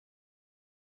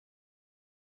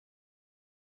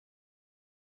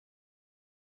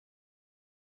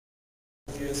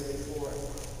years before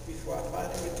I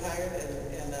finally retired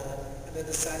and then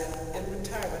decided in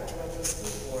retirement to run for the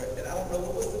school board. And I don't know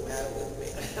what was the matter with me,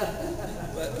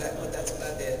 but that's what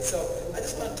I did. So I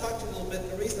just want to talk to you a little bit.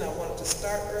 The reason I wanted to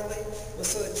start early was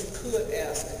so that you could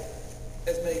ask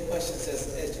as many questions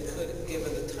as you could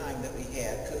given the time that we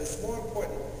had, because it's more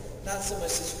important not so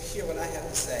much that you hear what I have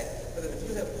to say, but that if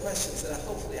you have questions, that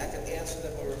hopefully I can answer them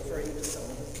or refer you to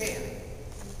someone who can.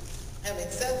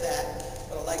 Having said that,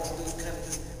 what I'd like to do is kind of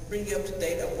just bring you up to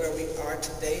date on where we are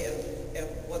today and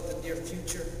what the near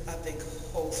future, I think,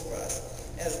 holds for us.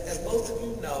 As most of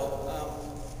you know,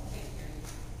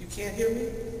 you can't hear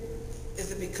me? Is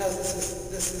it because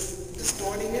this is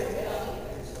distorting it?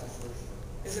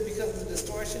 Is it because of the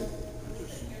distortion?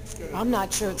 I'm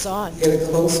not sure it's on. Get it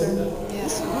closer?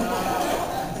 Yes.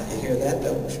 You hear that,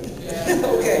 don't you?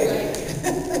 Okay.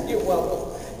 You're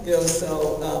welcome. You know,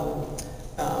 so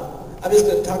I'm just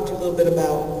going to talk to you a little bit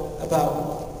about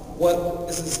what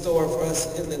is in store for us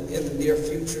in the near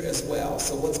future as well.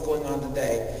 So what's going on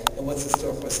today and what's in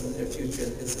store for us in the near future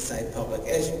in Cincinnati Public.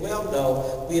 As you well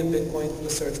know, we have been going through the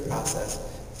search process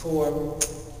for,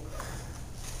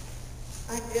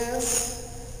 I guess,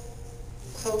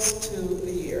 close to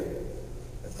a year.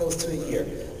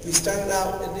 We started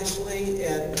out initially,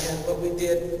 and what we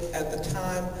did at the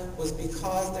time was,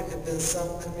 because there had been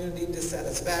some community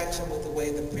dissatisfaction with the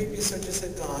way the previous searches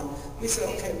had gone, we said,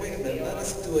 okay, wait a minute, let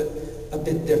us do it a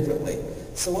bit differently.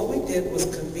 So what we did was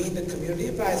convene the Community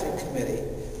Advisory Committee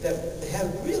that had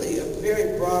really a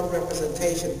very broad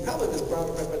representation, probably as broad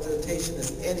a representation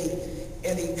as any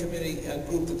community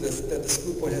group that the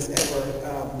school board has ever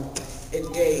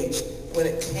engaged when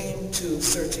it came to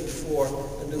searching for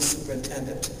a new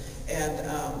superintendent. And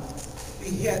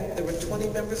there were 20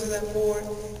 members of that board,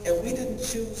 and we didn't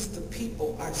choose the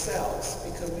people ourselves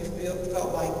because we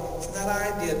felt like it's not our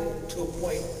idea to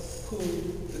appoint who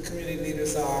the community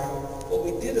leaders are. What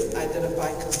we did is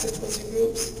identify constituency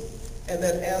groups and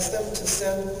then ask them to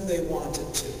send who they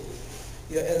wanted to.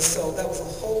 Yeah, and so that was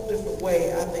a whole different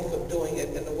way, I think, of doing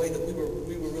it, and a way that we were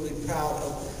really proud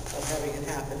of having it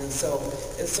happen. And so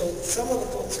some of the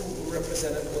folks who were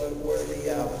represented were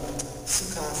the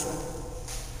SUCASA,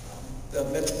 the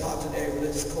Metropolitan Area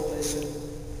Religious Coalition,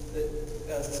 the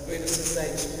Greater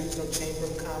Cincinnati Regional Chamber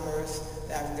of Commerce,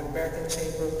 the African American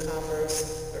Chamber of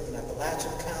Commerce, the Urban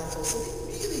Appalachian Council. So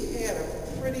we really had a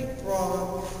pretty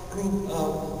broad group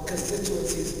of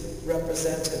constituencies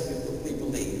represented, we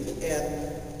believe.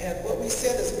 And what we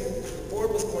said is the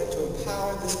board was going to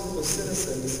empower this group of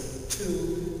citizens to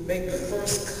make the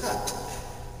first cut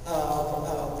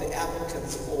of the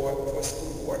applicants for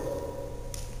school board.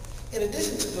 In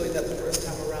addition to doing that the first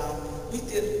time around, we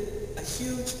did a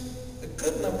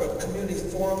good number of community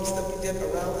forums that we did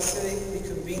around the city. We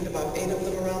convened about 8 of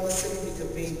them around the city. We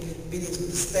convened meetings with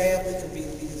the staff. We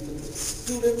convened meetings with the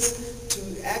students to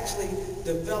actually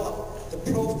develop the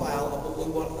profile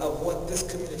of what this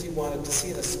community wanted to see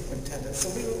in a superintendent. So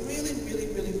we were really,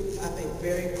 I think,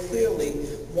 very clearly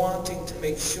wanting to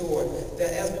make sure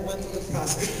that as we went through the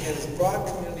process, we had as broad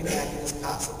community backing as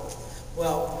possible.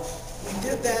 Well, we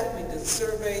did that, we did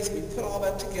surveys, we put all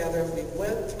that together, we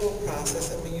went through a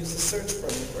process, and we used the search firm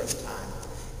the first time.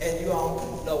 And you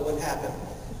all know what happened.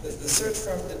 The search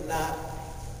firm did not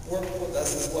work with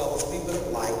us as well as we would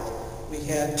have liked. We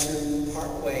had to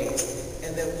part ways,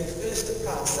 and then we finished the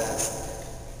process.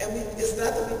 And it's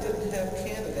not that we didn't have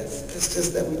candidates, it's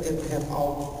just that we didn't have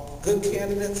all good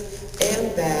candidates,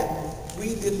 and that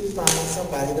we didn't find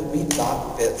somebody that we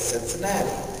thought fit Cincinnati.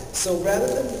 So rather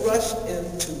than rush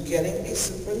into getting a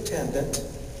superintendent,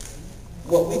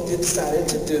 what we decided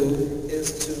to do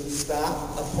is to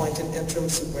stop, appoint an interim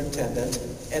superintendent,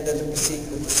 and then to proceed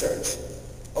with the search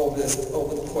over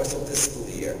the course of this school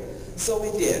year. So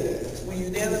we did. We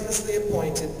unanimously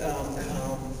appointed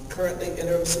currently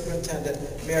interim superintendent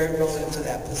Mary Ronan to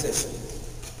that position.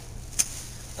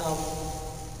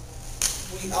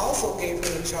 We also gave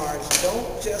her the charge,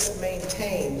 don't just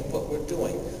maintain what we're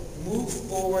doing. Move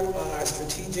forward on our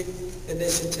strategic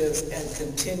initiatives and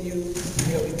continue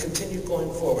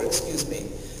going forward,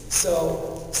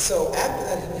 So after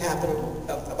that had happened,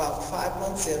 about 5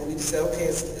 months in, we said, okay,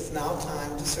 it's now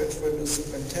time to search for a new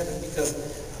superintendent because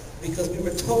we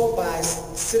were told by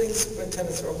sitting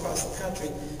superintendents from across the country,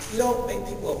 you don't make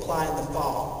people apply in the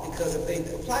fall, because if they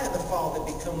apply in the fall, they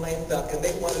become lame duck, and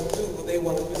they want to do what they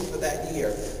want to do for that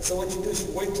year. So what you do is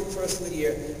you wait till the first of the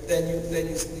year, then you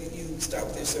start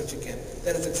with your search again.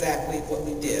 That is exactly what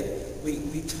we did.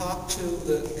 We talked to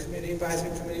the Community Advisory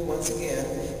Committee once again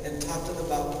and talked to them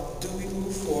about, do we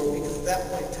move forward? Because at that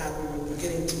point in time, we were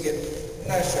beginning to get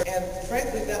pressure. And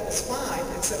frankly, that was fine,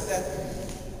 except that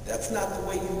That's not the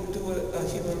way you do a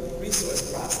human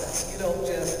resource process. You don't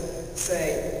just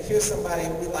say, here's somebody,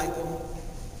 we like them,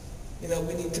 we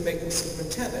need to make them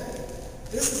superintendent.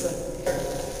 This is a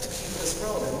to keep us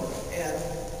rolling, and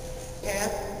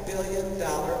 $500 million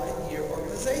a year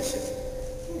organization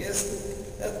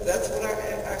that's what our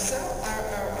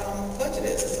budget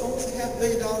is. It's almost $500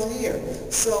 million a year.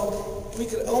 So we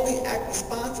could only act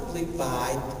responsibly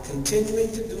by continuing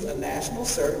to do a national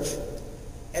search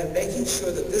and making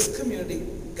sure that this community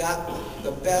got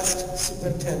the best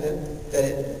superintendent that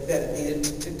it needed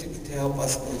to help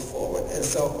us move forward. And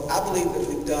so I believe that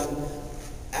we've done,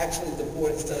 actually the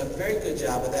board has done a very good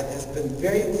job of that, has been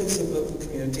very inclusive of the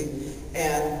community,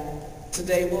 and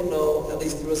today we'll know at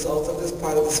least the results of this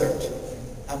part of the search.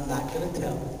 I'm not going to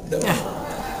tell. No.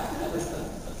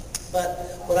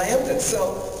 But what I am doing,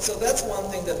 so that's one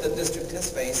thing that the district has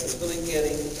faced, is really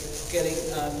getting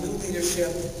new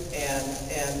leadership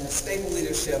and stable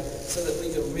leadership so that we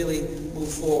can really move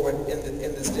forward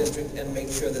in this district and make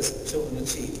sure that children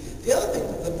achieve. The other thing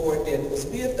that the board did was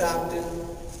we adopted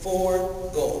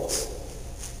 4 goals.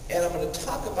 And I'm going to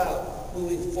talk about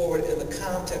moving forward in the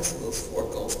context of those 4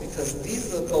 goals, because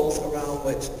these are the goals around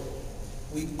which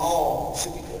we all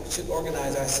should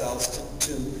organize ourselves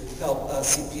to help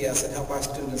CPS and help our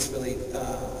students really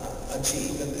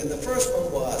achieve. And the first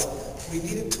one was we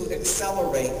needed to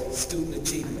accelerate student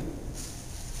achievement.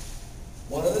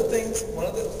 One of the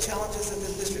challenges that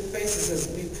the district faces is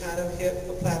we've kind of hit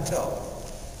a plateau.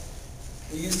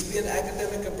 We used to be an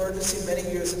academic emergency many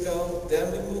years ago,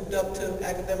 then we moved up to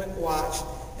academic watch,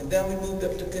 and then we moved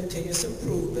up to continuous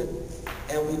improvement,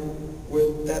 and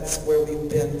that's where we've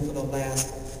been for the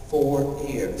last 4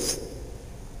 years.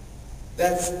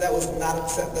 That's not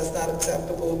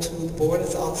acceptable to the board.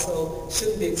 It also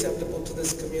shouldn't be acceptable to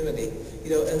this community.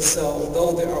 And so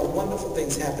though there are wonderful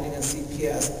things happening in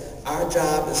CPS, our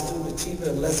job is student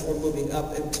achievement unless we're moving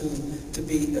up into to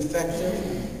be an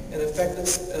effective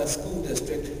school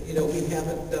district. We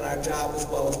haven't done our job as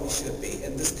well as we should be,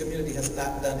 and this community has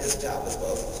not done its job as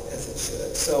well as it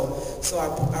should. So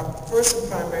our first and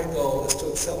primary goal is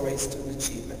to accelerate student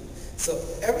achievement. So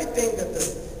everything that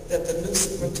the new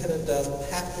superintendent does will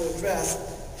have to address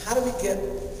how do we get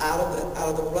out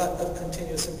of the rut of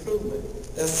continuous improvement.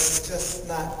 That's just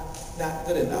not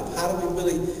good enough. How do we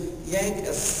really yank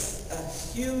a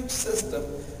huge system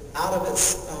out of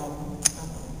its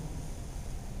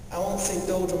I won't say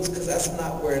doldrums because that's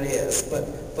not where it is, but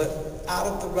out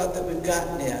of the rut that we've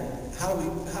gotten in, how do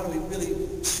we really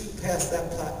shoot past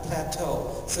that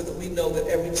plateau so that we know that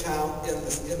every child in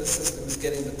the system is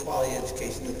getting the quality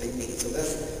education that they need? So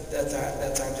that's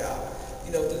our job.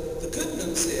 The good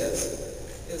news is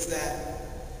that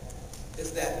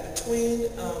between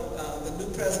the new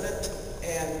president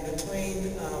and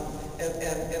between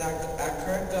and our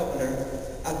current governor,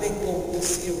 I think we'll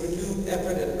see a renewed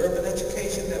effort in urban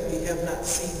education that we have not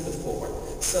seen before.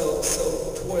 So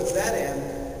towards that end,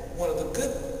 one of the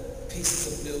good pieces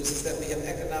of news is that we have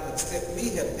economic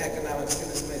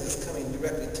stimulus coming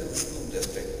directly to the school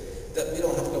district, that we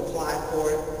don't have to apply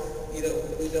for it. We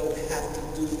don't have to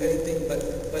do anything, but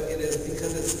it is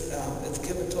because it's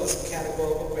given to us in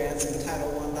categorical grants and Title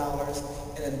I dollars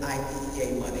and an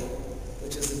IDEA money,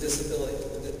 which is the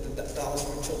dollars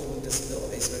for children with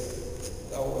disabilities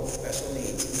or with special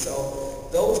needs. And so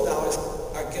those dollars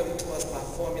are given to us by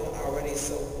formula already,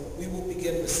 so we will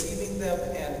begin receiving them,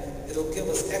 and it'll give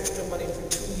us extra money for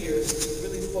 2 years to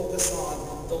really focus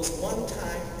on those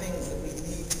one-time things that we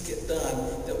need to get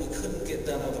done that we couldn't get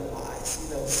done otherwise.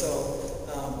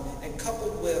 And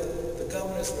coupled with the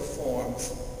governor's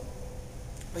reforms,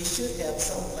 we should have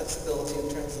some flexibility in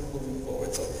terms of moving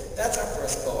forward. So that's our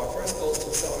first goal. Our first goal is to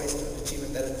accelerate student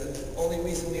achievement. That is the only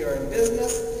reason we are in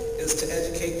business, is to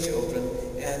educate children.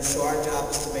 And so our job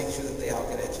is to make sure that they all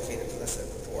get educated, as I said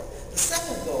before. The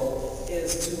second goal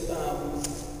is to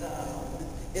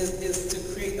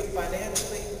create a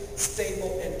financially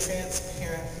stable and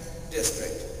transparent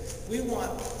district. We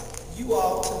want you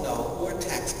all to know, who are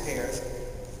taxpayers,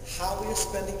 how we are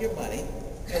spending your money,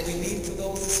 and we need for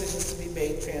those decisions to be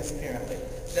made transparently.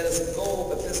 That is a goal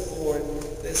that this board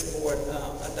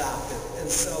adopted. And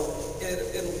so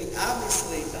it'll be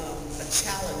obviously a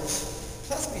challenge.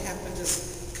 Plus we have to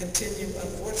just continue,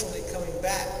 unfortunately, coming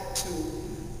back to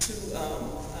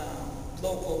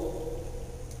local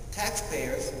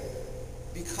taxpayers,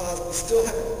 because we still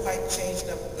haven't quite changed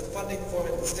up. The funding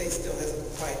formula in the state still hasn't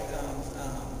quite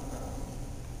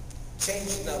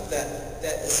changed enough that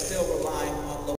is still relying on local